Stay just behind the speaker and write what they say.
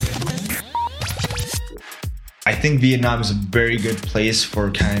I think Vietnam is a very good place for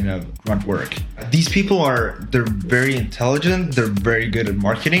kind of grunt work. These people they're very intelligent, they're very good at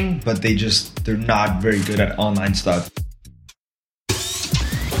marketing, but they're not very good at online stuff.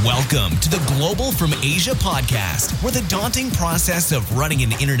 Welcome to the Global from Asia podcast, where the daunting process of running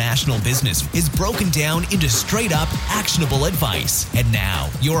an international business is broken down into straight up actionable advice. And now,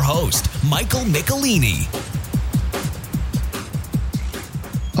 your host, Michael Michelini.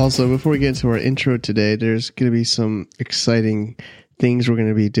 Also, before we get into our intro today, there's going to be some exciting things we're going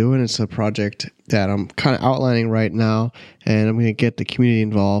to be doing. It's a project that I'm kind of outlining right now, and I'm going to get the community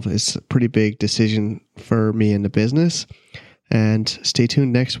involved. It's a pretty big decision for me and the business. And stay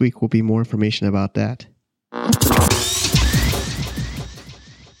tuned. Next week will be more information about that.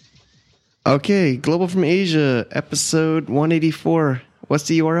 Okay, Global from Asia, episode 184. What's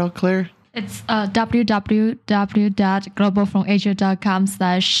the URL, Claire? It's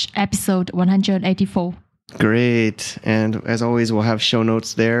www.globalfromasia.com/episode 184. Great. And as always, we'll have show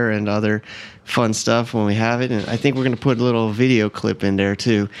notes there and other fun stuff when we have it. And I think we're going to put a little video clip in there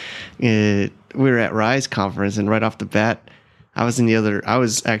too. We were at Rise conference, and right off the bat, I was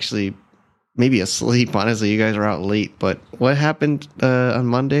actually maybe asleep, honestly. You guys are out late. But what happened on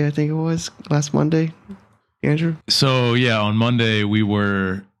Monday, I think it was, last Monday, Andrew? So, yeah, on Monday, we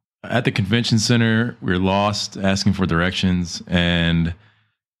were at the convention center. We were lost, asking for directions. And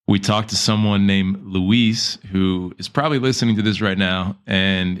we talked to someone named Louise, who is probably listening to this right now.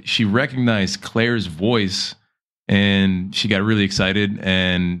 And she recognized Claire's voice, and she got really excited.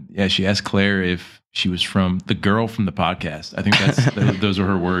 And yeah, she asked Claire if she was the girl from the podcast. I think those were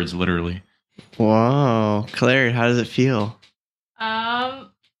her words, literally. Wow. Claire, how does it feel?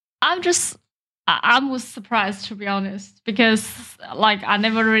 I was surprised, to be honest, because I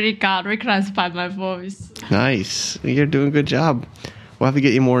never really got recognized by my voice. Nice. You're doing a good job. We'll have to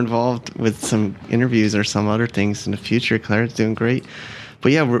get you more involved with some interviews or some other things in the future. Claire's doing great.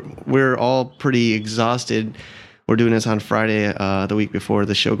 But yeah, we're all pretty exhausted. We're doing this on Friday, the week before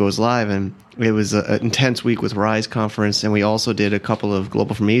the show goes live, and it was an intense week with Rise Conference, and we also did a couple of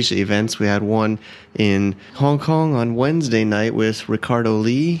Global from Asia events. We had one in Hong Kong on Wednesday night with Ricardo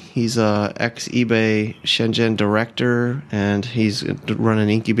Lee. He's a ex-eBay Shenzhen director, and he's run an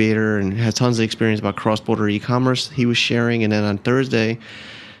incubator and has tons of experience about cross-border e-commerce he was sharing. And then on Thursday,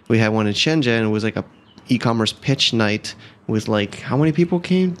 we had one in Shenzhen. It was like a e-commerce pitch night with how many people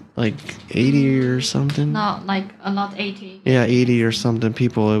came? 80 or something? No, not 80. Yeah, 80 or something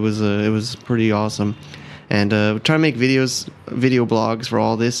people. It was pretty awesome. And we're trying to make video blogs for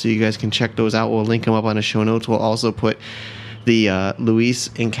all this, so you guys can check those out. We'll link them up on the show notes. We'll also put the Luis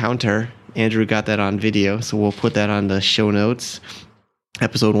encounter. Andrew got that on video, so we'll put that on the show notes.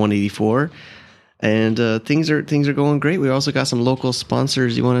 Episode 184. And things are going great. We also got some local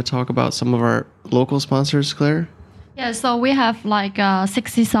sponsors. You want to talk about some of our local sponsors, Claire? Yeah, so we have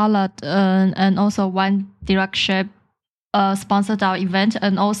 60 Salad and also One Direct Ship sponsored our event.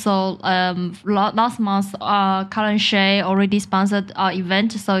 And also last month, Colin Shea already sponsored our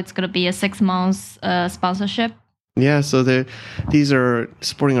event. So it's going to be a 6 months sponsorship. Yeah, so these are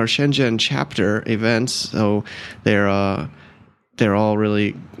supporting our Shenzhen chapter events. So they're all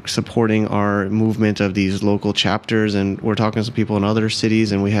really supporting our movement of these local chapters. And we're talking to some people in other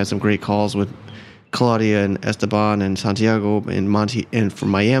cities, and we had some great calls with Claudia and Esteban and Santiago and from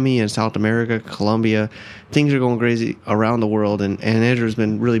Miami and South America, Colombia. Things are going crazy around the world, and Andrew's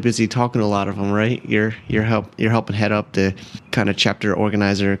been really busy talking to a lot of them, right? You're helping head up the kind of chapter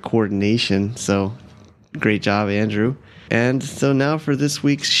organizer coordination. So great job, Andrew. And so now for this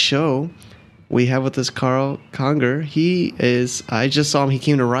week's show, we have with us Carl Conger. I just saw him. He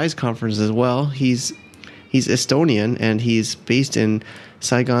came to Rise Conference as well. He's Estonian, and he's based in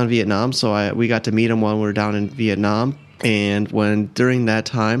Saigon, Vietnam. So we got to meet him while we were down in Vietnam. And during that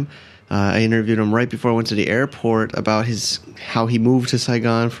time, I interviewed him right before I went to the airport about how he moved to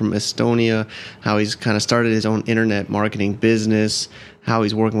Saigon from Estonia, how he's kind of started his own internet marketing business, how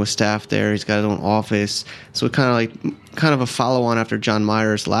he's working with staff there. He's got his own office. So kind of a follow-on after John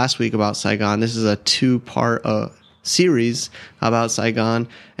Myers last week about Saigon. This is a 2-part series about Saigon,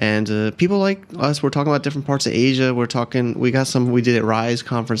 and people like us, we're talking about different parts of Asia. We did at Rise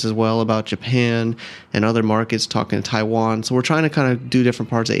Conference as well about Japan and other markets, talking to Taiwan. So we're trying to kind of do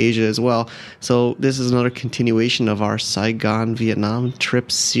different parts of Asia as well. So this is another continuation of our Saigon, Vietnam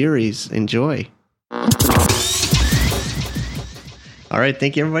trip series. Enjoy. All right,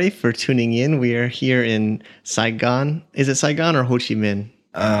 thank you everybody for tuning in. We are here in Saigon. Is it Saigon or Ho Chi Minh?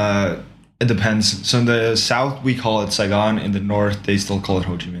 It depends. So in the south, we call it Saigon. In the north, they still call it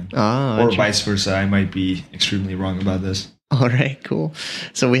Ho Chi Minh. Or vice versa. I might be extremely wrong about this. All right, cool.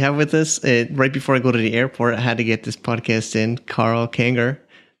 So we have with us, right before I go to the airport, I had to get this podcast in, Carl Kanger.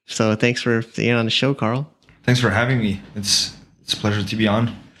 So thanks for being on the show, Carl. Thanks for having me. It's a pleasure to be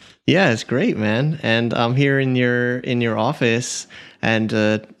on. Yeah, it's great, man. And I'm here in your office, and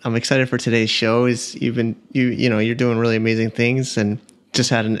I'm excited for today's show. You're doing really amazing things, and just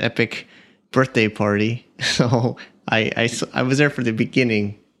had an epic birthday party. So I was there for the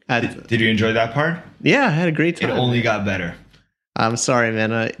beginning. Did you enjoy that part? Yeah, I had a great time. It only got better. I'm sorry,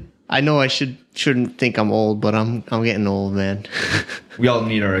 man. I know I shouldn't think I'm old, but I'm getting old, man. We all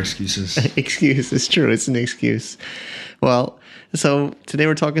need our excuses. Excuse. It's true. It's an excuse. Well, so today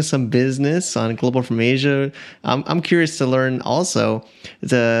we're talking some business on Global from Asia. I'm curious to learn also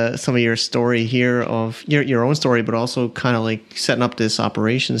some of your story here, of your own story, but also kind of like setting up this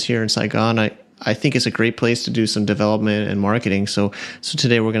operations here in Saigon. I think it's a great place to do some development and marketing. So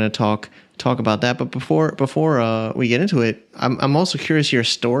today we're going to talk about that. But before we get into it, I'm also curious your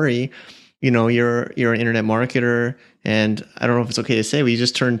story. You're an internet marketer, and I don't know if it's okay to say, but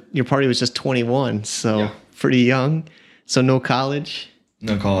your party was just 21, so yeah. Pretty young. So no college?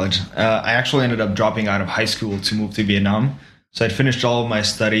 No college. I actually ended up dropping out of high school to move to Vietnam. So I'd finished all of my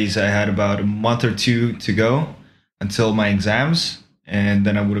studies. I had about a month or two to go until my exams, and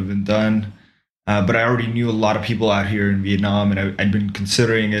then I would have been done. But I already knew a lot of people out here in Vietnam, and I'd been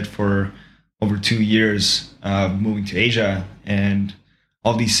considering it for over 2 years, moving to Asia. And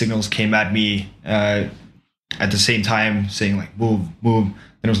all these signals came at me at the same time, saying like, move.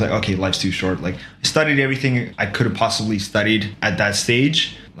 And it was like, okay, life's too short. Like, I studied everything I could have possibly studied at that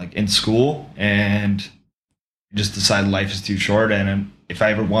stage, like in school, and just decided life is too short. And if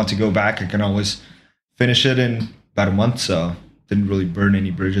I ever want to go back, I can always finish it in about a month. So didn't really burn any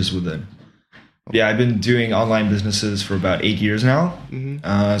bridges with it. Yeah, I've been doing online businesses for about 8 years now.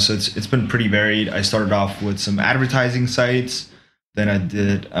 Mm-hmm. So it's been pretty varied. I started off with some advertising sites. Then I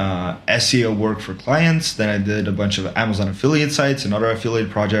did SEO work for clients. Then I did a bunch of Amazon affiliate sites and other affiliate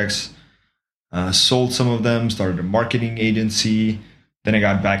projects. Sold some of them, started a marketing agency. Then I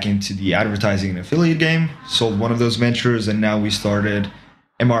got back into the advertising and affiliate game, sold one of those ventures, and now we started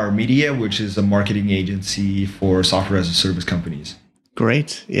MR Media, which is a marketing agency for software as a service companies.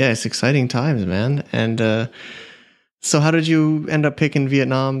 Great. Yeah, it's exciting times, man. And so how did you end up picking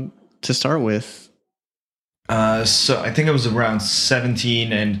Vietnam to start with? So I think I was around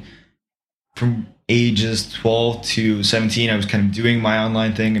 17, and from ages 12 to 17, I was kind of doing my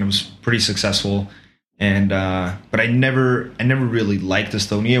online thing, and it was pretty successful. And but I never really liked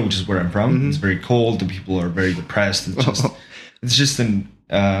Estonia, which is where I'm from. Mm-hmm. It's very cold. The people are very depressed. It's just not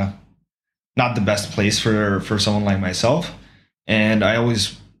the best place for someone like myself. And I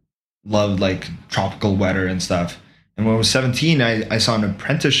always loved like tropical weather and stuff. And when I was 17, I saw an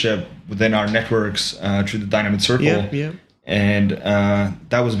apprenticeship within our networks through the Dynamite Circle. Yeah. And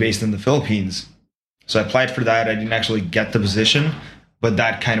that was based in the Philippines. So I applied for that. I didn't actually get the position, but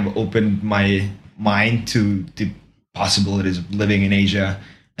that kind of opened my mind to the possibilities of living in Asia.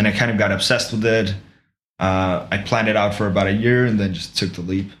 And I kind of got obsessed with it. I planned it out for about a year and then just took the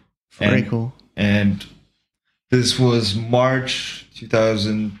leap. Very cool. And this was March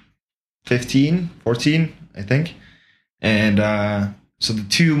 2015, 14, I think. And so the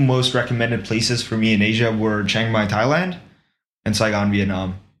two most recommended places for me in Asia were Chiang Mai, Thailand, and Saigon,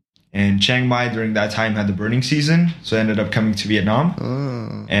 Vietnam. And Chiang Mai during that time had the burning season, so I ended up coming to Vietnam.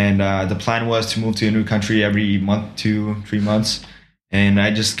 Oh. And the plan was to move to a new country every month, 2-3 months. And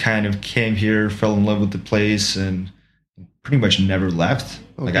I just kind of came here, fell in love with the place, and pretty much never left.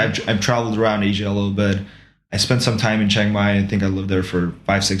 Okay. Like I've traveled around Asia a little bit. I spent some time in Chiang Mai. I think I lived there for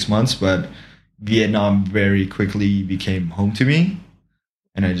 5-6 months, but Vietnam very quickly became home to me,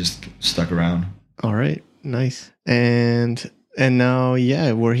 and I just stuck around. All right, nice. And now,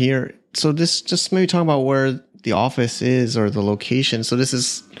 yeah, we're here. So this, just maybe talk about where the office is or the location. So this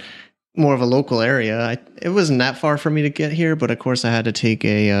is more of a local area. It wasn't that far for me to get here, but of course I had to take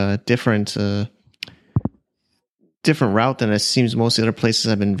a different route than it seems most of the other places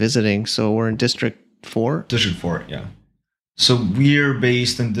I've been visiting. So we're in District 4? District 4, yeah. So we're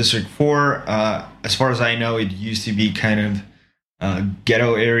based in District 4. As far as I know, it used to be kind of a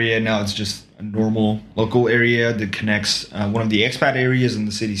ghetto area. Now it's just a normal local area that connects one of the expat areas in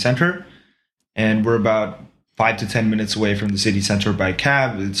the city center. And we're about 5 to 10 minutes away from the city center by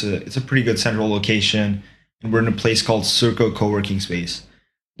cab. It's a pretty good central location. And we're in a place called Circo Co-working Space,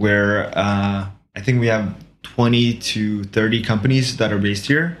 where I think we have 20 to 30 companies that are based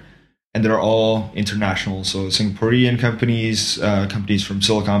here. And they're all international. So Singaporean companies, companies from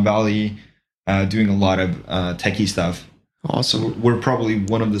Silicon Valley, doing a lot of techie stuff. Awesome. So we're probably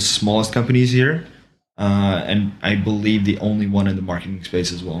one of the smallest companies here. and I believe the only one in the marketing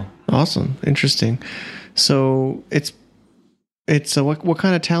space as well. Awesome, interesting. So it's what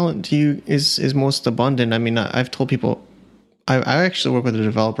kind of talent do you is most abundant? I mean, I've told people I actually work with a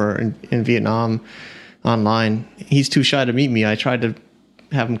developer in Vietnam online. He's too shy to meet me. I tried to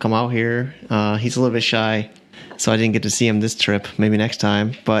have him come out here. He's a little bit shy, so I didn't get to see him this trip. Maybe next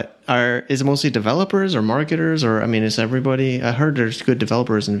time. But is it mostly developers or marketers, or I mean, is everybody? I heard there's good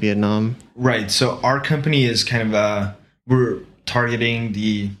developers in Vietnam. Right. So our company is kind of we're targeting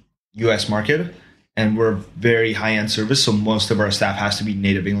the U.S. market, and we're very high-end service. So most of our staff has to be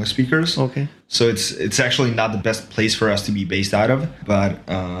native English speakers. Okay. So it's actually not the best place for us to be based out of. But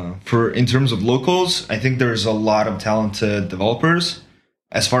in terms of locals, I think there's a lot of talented developers.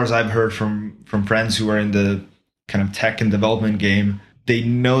 As far as I've heard from friends who are in the kind of tech and development game, they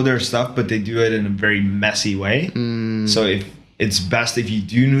know their stuff, but they do it in a very messy way. So if it's best if you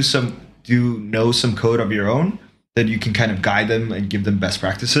do know some code of your own, that you can kind of guide them and give them best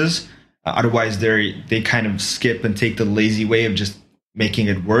practices. Otherwise, they kind of skip and take the lazy way of just making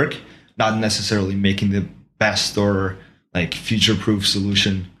it work, not necessarily making the best or like future-proof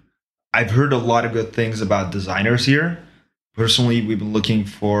solution. I've heard a lot of good things about designers here. Personally, I've been looking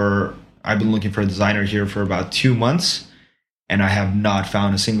for a designer here for about 2 months, and I have not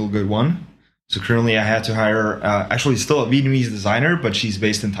found a single good one. So currently I had to hire actually still a Vietnamese designer, but she's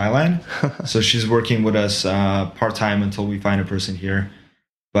based in Thailand. So she's working with us part-time until we find a person here.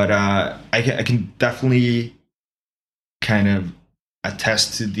 But I can definitely kind of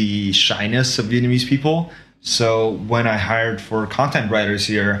attest to the shyness of Vietnamese people. So when I hired for content writers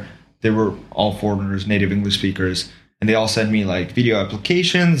here, they were all foreigners, native English speakers. And they all sent me like video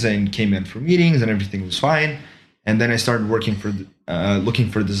applications and came in for meetings and everything was fine. And then I started looking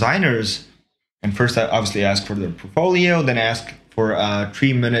for designers. And first I obviously asked for their portfolio, then I asked for a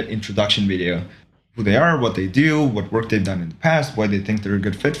 3-minute introduction video. Who they are, what they do, what work they've done in the past, why they think they're a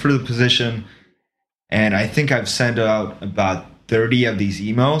good fit for the position. And I think I've sent out about 30 of these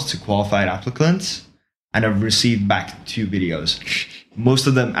emails to qualified applicants, and I've received back 2 videos. Most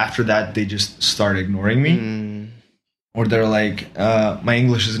of them after that, they just start ignoring me. Or they're like, my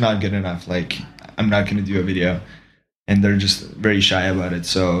English is not good enough. Like, I'm not going to do a video. And they're just very shy about it.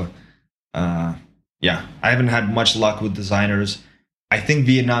 So, yeah, I haven't had much luck with designers. I think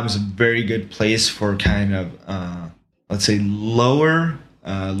Vietnam is a very good place for kind of, let's say, lower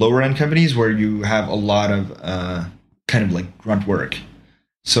end companies where you have a lot of kind of like grunt work.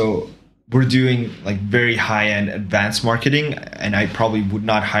 So we're doing like very high end advanced marketing, and I probably would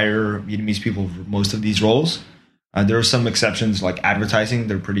not hire Vietnamese people for most of these roles. There are some exceptions like advertising;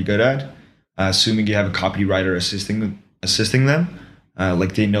 they're pretty good at, assuming you have a copywriter assisting them,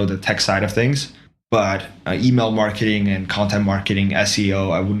 like they know the tech side of things. But email marketing and content marketing,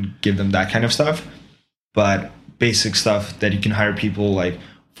 SEO, I wouldn't give them that kind of stuff. But basic stuff that you can hire people like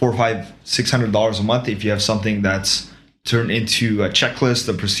 $400, $500, $600 a month. If you have something that's turned into a checklist,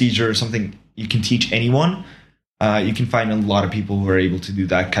 a procedure, something you can teach anyone, you can find a lot of people who are able to do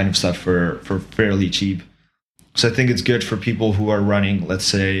that kind of stuff for fairly cheap. So I think it's good for people who are running, let's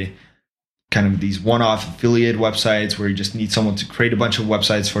say, kind of these one-off affiliate websites where you just need someone to create a bunch of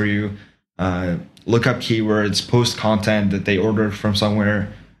websites for you. Look up keywords, post content that they ordered from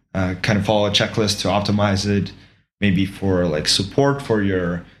somewhere, kind of follow a checklist to optimize it, maybe for like support for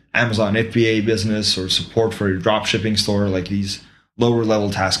your Amazon FBA business or support for your drop shipping store. Like these lower level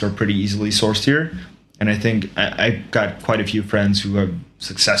tasks are pretty easily sourced here. And I think I've got quite a few friends who have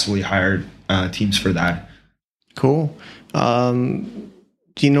successfully hired teams for that. Cool.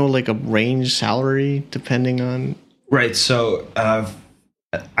 Do you know like a range salary depending on? Right. So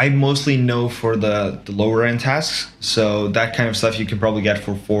I mostly know for the lower end tasks. So that kind of stuff you can probably get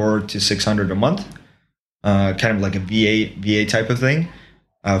for $400 to $600 a month, kind of like a VA type of thing.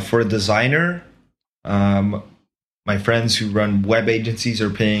 For a designer, my friends who run web agencies are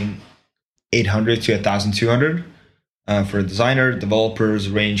paying $800 to $1,200. For a designer, developers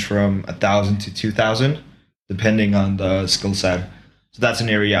range from $1,000 to $2,000, depending on the skill set. So that's an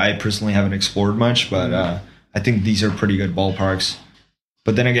area I personally haven't explored much, but I think these are pretty good ballparks.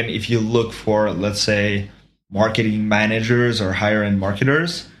 But then again, if you look for, let's say, marketing managers or higher end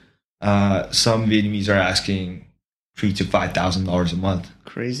marketers, some Vietnamese are asking $3,000 to $5,000 a month.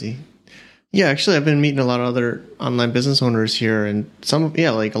 Crazy. Yeah, actually, I've been meeting a lot of other online business owners here, and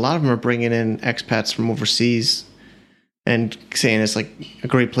like a lot of them are bringing in expats from overseas and saying it's like a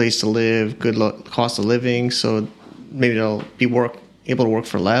great place to live, good cost of living, so maybe they'll be able to work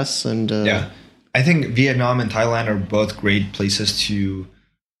for less. And yeah. I think Vietnam and Thailand are both great places to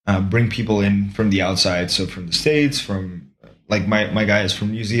bring people in from the outside. So from the States, from like my guy is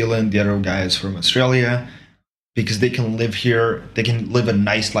from New Zealand, the other guy is from Australia, because they can live here, they can live a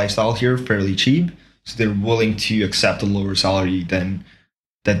nice lifestyle here fairly cheap. So they're willing to accept a lower salary than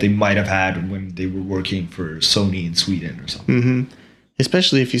that they might have had when they were working for Sony in Sweden or something. Mm-hmm.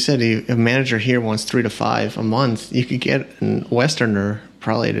 Especially if you said a manager here wants 3 to 5 a month, you could get a Westerner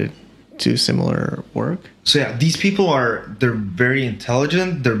probably to do similar work. So yeah, these people they're very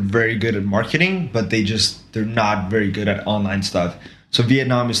intelligent, they're very good at marketing, but they're not very good at online stuff. So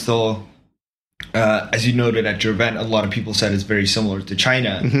Vietnam is still, as you noted at your event, a lot of people said it's very similar to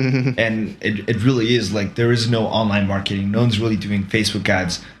China. And it really is. Like, there is no online marketing. No one's really doing Facebook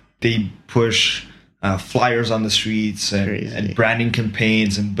ads. They push flyers on the streets and branding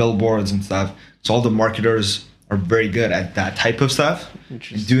campaigns and billboards and stuff. So all the marketers are very good at that type of stuff,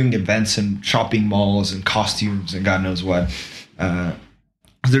 and doing events and shopping malls and costumes and God knows what.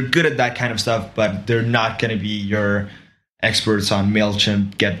 They're good at that kind of stuff, but they're not going to be your experts on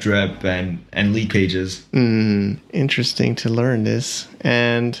MailChimp, GetDrip, and lead pages. Interesting to learn this.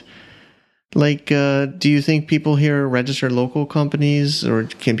 And like, do you think people here register local companies, or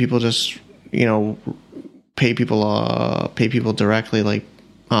can people just, pay people directly, like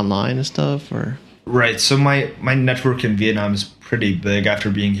online and stuff? Or right. So my network in Vietnam is pretty big after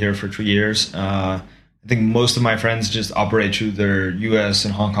being here for 3 years. I think most of my friends just operate through their US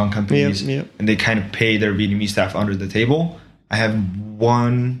and Hong Kong companies, and they kind of pay their Vietnamese staff under the table. I have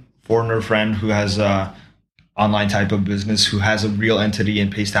one foreigner friend who has a online type of business, who has a real entity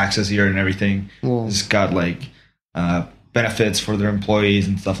and pays taxes here and everything. It's got like benefits for their employees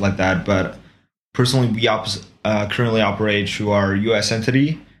and stuff like that. But personally, we currently operate through our US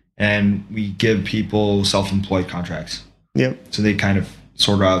entity, and we give people self-employed contracts. So they kind of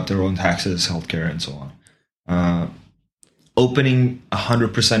sort out their own taxes, healthcare, and so on. Opening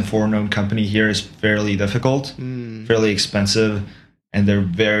 100% foreign-owned company here is fairly difficult, fairly expensive, and they're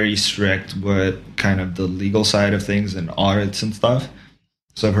very strict with kind of the legal side of things and audits and stuff.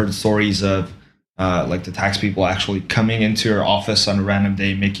 So I've heard stories of like the tax people actually coming into your office on a random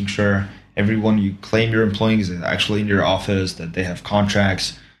day, making sure everyone you claim your employees is actually in your office, that they have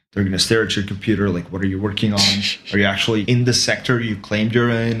contracts. They're going to stare at your computer, like, what are you working on? Are you actually in the sector you claimed you're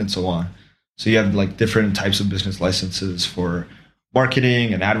in, and so on. So you have like different types of business licenses for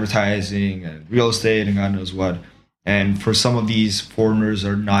marketing and advertising and real estate and God knows what. And for some of these, foreigners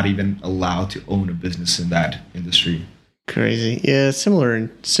are not even allowed to own a business in that industry. Crazy. Yeah, similar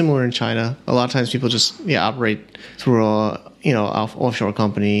in China. A lot of times people just operate through a offshore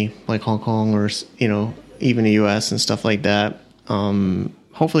company like Hong Kong, or even the US and stuff like that.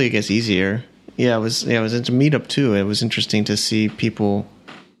 Hopefully it gets easier. I was into Meetup too. It was interesting to see people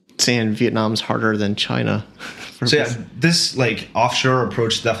saying Vietnam's harder than China. So this like offshore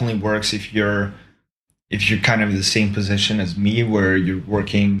approach definitely works if you're kind of in the same position as me, where you're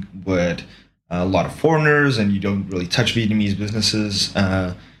working with a lot of foreigners and you don't really touch Vietnamese businesses,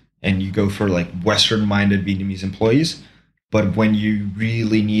 and you go for like Western-minded Vietnamese employees. But when you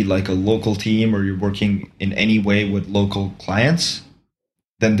really need like a local team, or you're working in any way with local clients,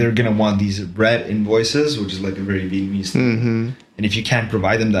 then they're going to want these red invoices, which is like a very Vietnamese thing. And if you can't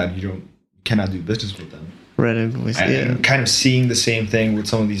provide them that, you cannot do business with them. Red invoice, and kind of seeing the same thing with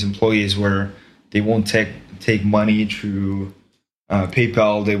some of these employees, where they won't take money through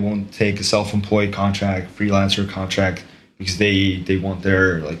PayPal. They won't take a self-employed contract, freelancer contract, because they want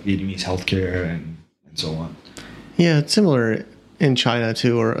their like Vietnamese healthcare and so on. Yeah, it's similar in China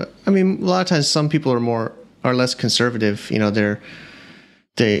too. Or a lot of times some people are less conservative.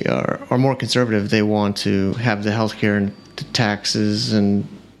 They are more conservative. They want to have the healthcare and the taxes and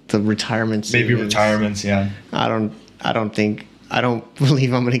the retirement savings. Maybe retirements, yeah. I don't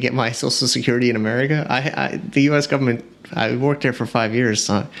believe I'm going to get my Social Security in America. The U.S. government, I worked there for 5 years,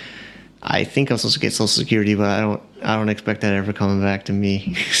 so I think I'm supposed to get Social Security, but I don't expect that ever coming back to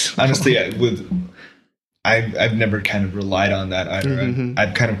me. Honestly, I've never kind of relied on that either.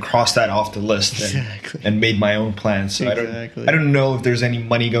 I've kind of crossed that off the list and made my own plans. So I don't know if there's any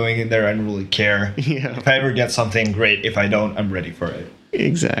money going in there. I don't really care. If I ever get something, great. If I don't, I'm ready for it.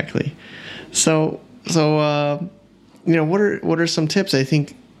 Exactly. So what are some tips, I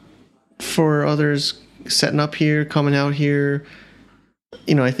think, for others setting up here, coming out here?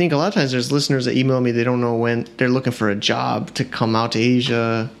 I think a lot of times there's listeners that email me, they don't know when they're looking for a job to come out to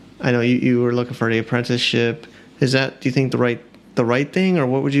Asia. I know you were looking for an apprenticeship. Is that, do you think, the right thing, or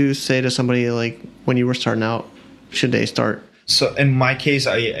what would you say to somebody like when you were starting out? Should they start? So in my case,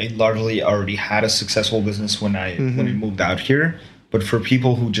 I largely already had a successful business when I moved out here. But for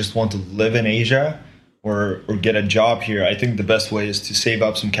people who just want to live in Asia or get a job here, I think the best way is to save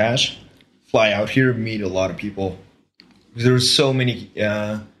up some cash, fly out here, meet a lot of people, there's so many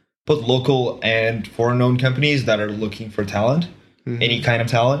both local and foreign-owned companies that are looking for talent, any kind of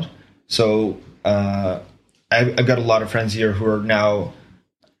talent. So I've got a lot of friends here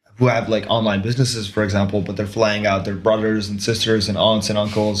who have like online businesses, for example, but they're flying out their brothers and sisters and aunts and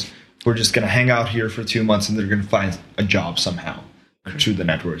uncles who are just going to hang out here for 2 months, and they're going to find a job somehow through the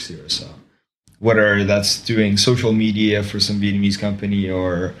networks here. So whether that's doing social media for some Vietnamese company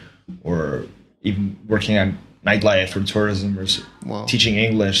or even working on nightlife or tourism or teaching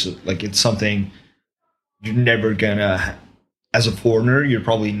English, like it's something you're never gonna, as a foreigner, you're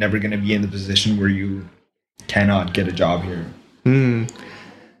probably never gonna be in the position where you cannot get a job here.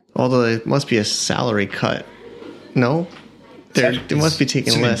 Although it must be a salary cut. No? They must be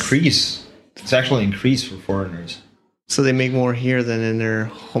taking less. Increase. It's actually increased for foreigners. So they make more here than in their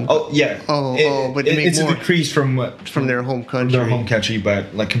home. Oh yeah. But they make it's more a decrease from their home country.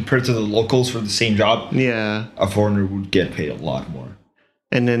 But like compared to the locals for the same job, a foreigner would get paid a lot more.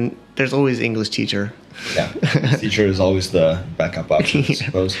 And then there's always English teacher. Yeah, teacher is always the backup option, I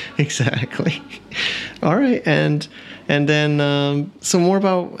suppose. Exactly. All right, and then some more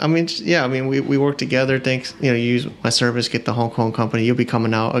about. We work together. Thanks. You use my service, get the Hong Kong company. You'll be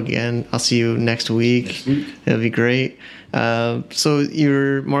coming out again. I'll see you next week. It'll be great. So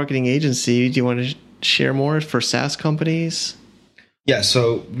your marketing agency. Do you want to share more for SaaS companies? Yeah.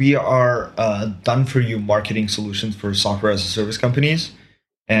 So we are done for you marketing solutions for software as a service companies,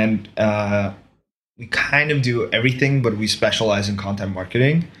 and we kind of do everything, but we specialize in content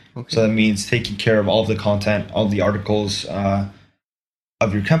marketing. Okay. So that means taking care of all of the content, all the articles of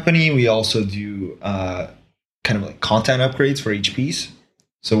your company. We also do kind of like content upgrades for each piece.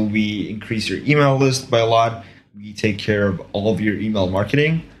 So we increase your email list by a lot. We take care of all of your email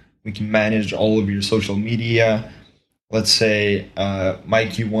marketing. We can manage all of your social media. Let's say,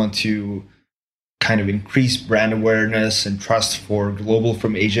 Mike, you want to kind of increase brand awareness and trust for Global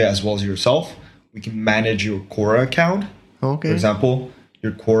from Asia as well as yourself. We can manage your Quora account. Okay. For example,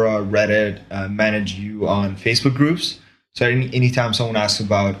 your Quora, Reddit, manage you on Facebook groups. So anytime someone asks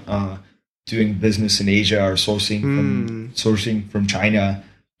about doing business in Asia or sourcing from China,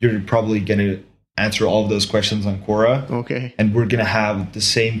 you're probably going to answer all of those questions on Quora. Okay. And we're going to have the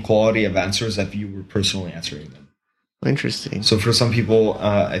same quality of answers if you were personally answering them. Interesting. So for some people,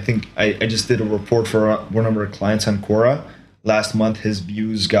 I think I just did a report for one of our clients on Quora. Last month, his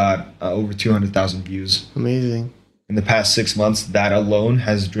views got over 200,000 views. Amazing. In the past 6 months, that alone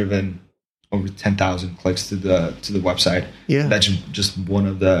has driven over 10,000 clicks to the website. Yeah, that's just one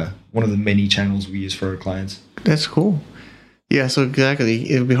of the many channels we use for our clients. That's cool. Yeah, so exactly,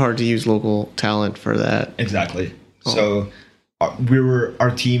 it would be hard to use local talent for that. Exactly. So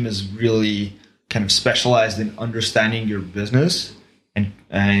our team is really kind of specialized in understanding your business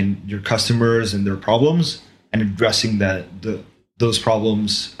and your customers and their problems, and addressing those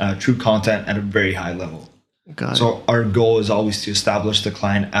problems through content at a very high level. So our goal is always to establish the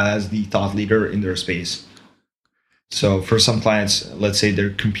client as the thought leader in their space. So for some clients, let's say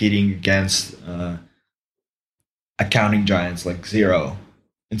they're competing against accounting giants like Xero.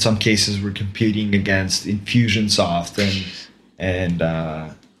 In some cases, we're competing against Infusionsoft and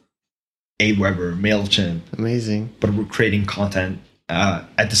Aweber, MailChimp. Amazing. But we're creating content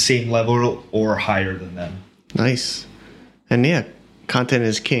at the same level or higher than them. Nice. And yeah, content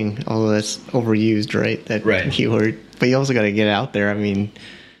is king, although that's overused, right? That keyword. But you also got to get out there. I mean,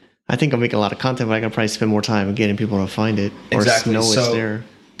 I think I'm making a lot of content, but I can probably spend more time getting people to find it or know it's there.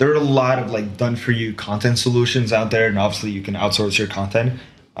 There are a lot of like done-for-you content solutions out there, and obviously you can outsource your content.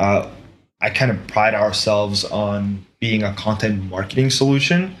 I kind of pride ourselves on being a content marketing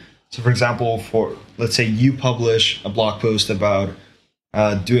solution. So for example, let's say you publish a blog post about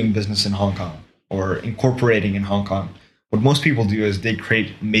doing business in Hong Kong or incorporating in Hong Kong. What most people do is they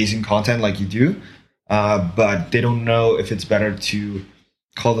create amazing content like you do, but they don't know if it's better to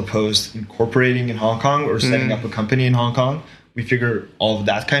call the post incorporating in Hong Kong or setting up a company in Hong Kong. We figure all of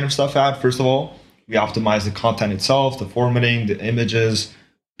that kind of stuff out. First of all, we optimize the content itself, the formatting, the images,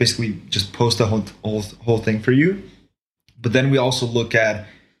 basically just post the whole thing for you. But then we also look at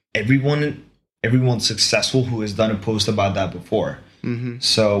everyone successful who has done a post about that before. Mm-hmm.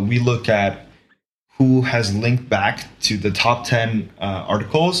 So we look at who has linked back to the top 10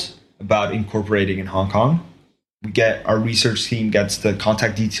 articles about incorporating in Hong Kong. Our research team gets the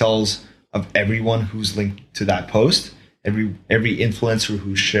contact details of everyone who's linked to that post, every influencer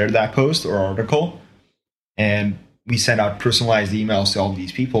who shared that post or article, and we send out personalized emails to all of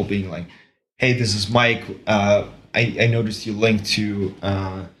these people being like, hey, this is Mike. I noticed you linked to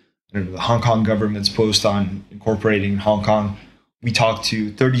the Hong Kong government's post on incorporating in Hong Kong. we talked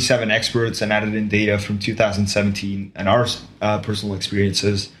to 37 experts and added in data from 2017 and our personal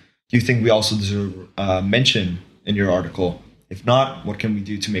experiences. Do you think we also deserve mention in your article? If not, what can we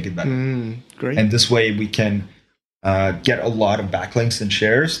do to make it better? Great. And this way we can get a lot of backlinks and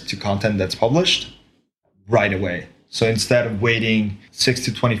shares to content that's published right away. So instead of waiting 6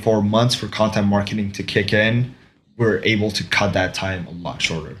 to 24 months for content marketing to kick in, we're able to cut that time a lot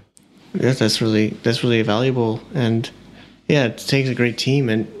shorter. Yes, that's really valuable, and yeah, it takes a great team,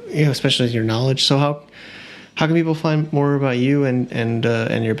 and especially with your knowledge. So how can people find more about you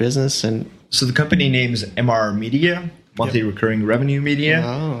and your business? And so the company name is MRR Media, monthly recurring revenue media.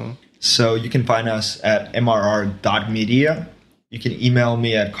 Oh. So you can find us at mrr.media. You can email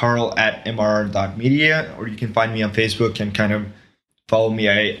me at carl@mrr.media, or you can find me on Facebook and kind of follow me.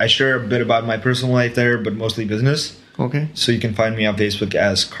 I share a bit about my personal life there, but mostly business. Okay. So you can find me on Facebook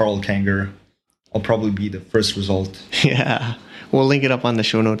as Carl Kanger. I'll probably be the first result. Yeah. We'll link it up on the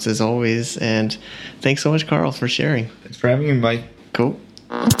show notes as always. And thanks so much, Carl, for sharing. Thanks for having me, Mike. Cool.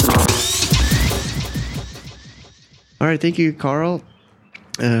 All right. Thank you, Carl.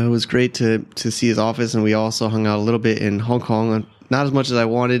 It was great to see his office, and we also hung out a little bit in Hong Kong. Not as much as I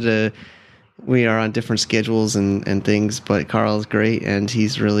wanted. We are on different schedules and things, but Carl is great, and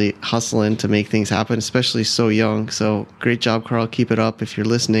he's really hustling to make things happen, especially so young. So great job, Carl. Keep it up if you're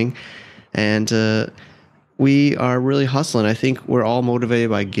listening. And we are really hustling. I think we're all motivated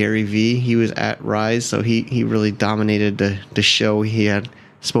by Gary Vee. He was at Rise, so he really dominated the show. He had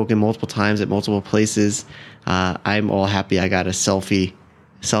spoken multiple times at multiple places. I'm all happy I got a selfie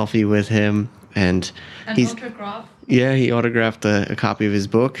with him, and he's autograph. Yeah, he autographed a copy of his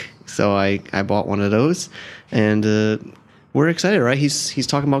book, so I bought one of those, and we're excited, right? He's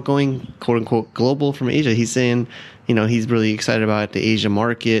talking about going quote unquote global from Asia. He's saying, he's really excited about the Asia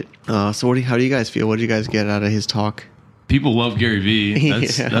market. So how do you guys feel? What did you guys get out of his talk? People love Gary Vee.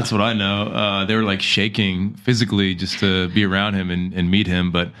 Yeah. That's what I know. They were like shaking physically just to be around him and meet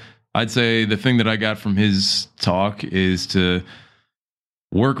him. But I'd say the thing that I got from his talk is to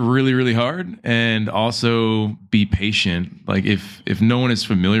work really, really hard and also be patient. Like if no one is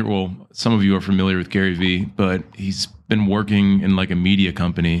familiar, well, some of you are familiar with Gary Vee, but he's been working in like a media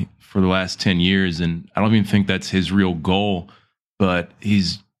company for the last 10 years. And I don't even think that's his real goal, but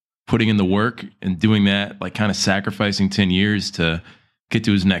he's putting in the work and doing that, like kind of sacrificing 10 years to get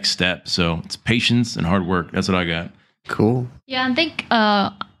to his next step. So it's patience and hard work. That's what I got. Cool. Yeah, I think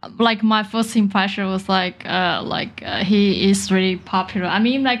like my first impression was he is really popular. I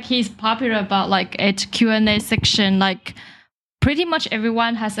mean, like he's popular about like at Q&A section, like pretty much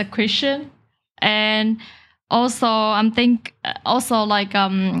everyone has a question. And also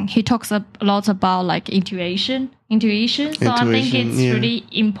he talks a lot about like intuition. So I think it's really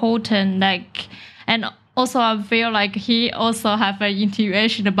important, like, and also I feel like he also have an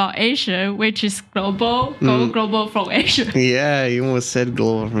intuition about Asia, which is global, global from Asia. Yeah, he almost said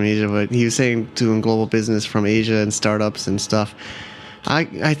global from Asia, but he was saying doing global business from Asia and startups and stuff.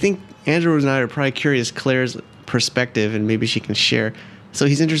 I think Andrew and I are probably curious Claire's perspective, and maybe she can share. So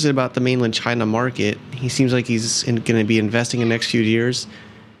he's interested about the mainland China market. He seems like he's going to be investing in the next few years.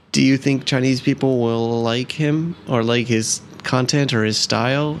 Do you think Chinese people will like him or like his content or his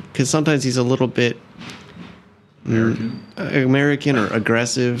style? Because sometimes he's a little bit American or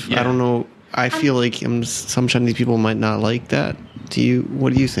aggressive. Yeah. I don't know. I feel like some Chinese people might not like that.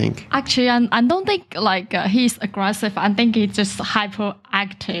 What do you think? Actually, I don't think like he's aggressive. I think he's just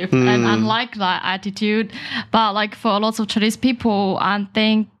hyperactive, and I like that attitude. But like for lots of Chinese people, I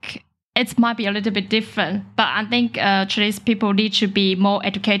think it might be a little bit different. But I think Chinese people need to be more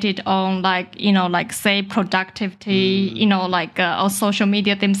educated on say productivity, on social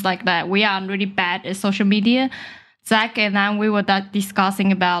media, things like that. We are really bad at social media. Zach and I, we were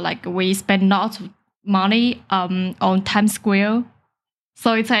discussing about like we spend lots of money on Times Square.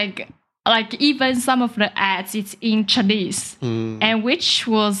 So it's like even some of the ads, it's in Chinese, and which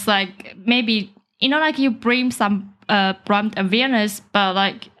was like maybe you bring some brand awareness, but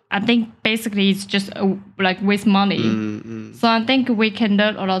like I think basically it's just like with money. So I think we can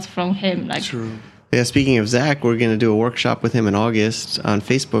learn a lot from him. Like, true. Yeah. Speaking of Zach, we're going to do a workshop with him in August on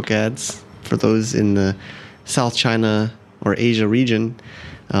Facebook ads for those in the South China or Asia region.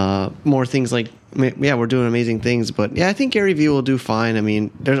 More things like, yeah, we're doing amazing things, but yeah, I think Gary Vee will do fine. I mean,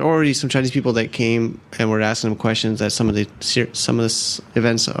 there's already some Chinese people that came and were asking him questions at some of the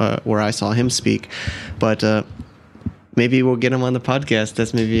events where I saw him speak. But maybe we'll get him on the podcast.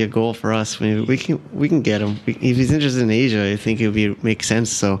 That's maybe a goal for us. Maybe we can get him. If he's interested in Asia, I think it would make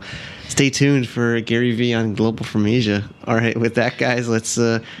sense. So stay tuned for Gary Vee on Global from Asia. All right, with that, guys, let's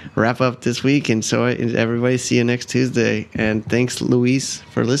wrap up this week. And so everybody, see you next Tuesday. And thanks, Luis,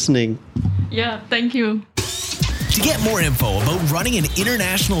 for listening. Yeah, thank you. To get more info about running an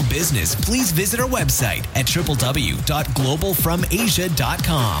international business, please visit our website at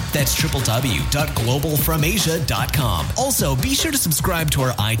www.globalfromasia.com. That's www.globalfromasia.com. Also, be sure to subscribe to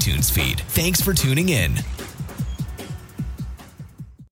our iTunes feed. Thanks for tuning in.